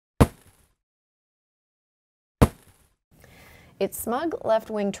It's smug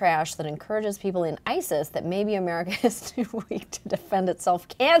left-wing trash that encourages people in ISIS that maybe America is too weak to defend itself.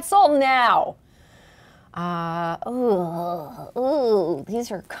 Cancel now! Ooh, these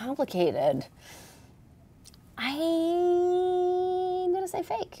are complicated. I'm gonna say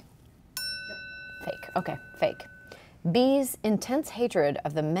fake. Fake, okay, fake. B's intense hatred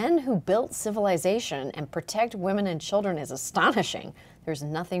of the men who built civilization and protect women and children is astonishing. There's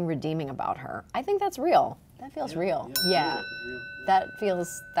nothing redeeming about her. I think that's real. That feels real. Yeah. That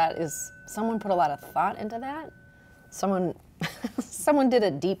is, someone put a lot of thought into that. Someone did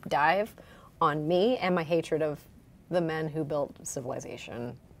a deep dive on me and my hatred of the men who built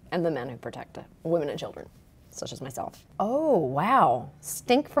civilization and the men who protect women and children, such as myself. Oh, wow.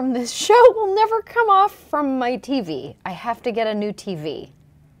 Stink from this show will never come off from my TV. I have to get a new TV.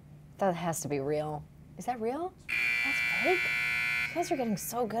 That has to be real. Is that real? That's fake? You guys are getting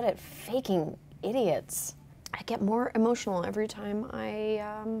so good at faking idiots. I get more emotional every time I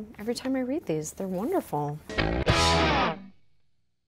read these. They're wonderful.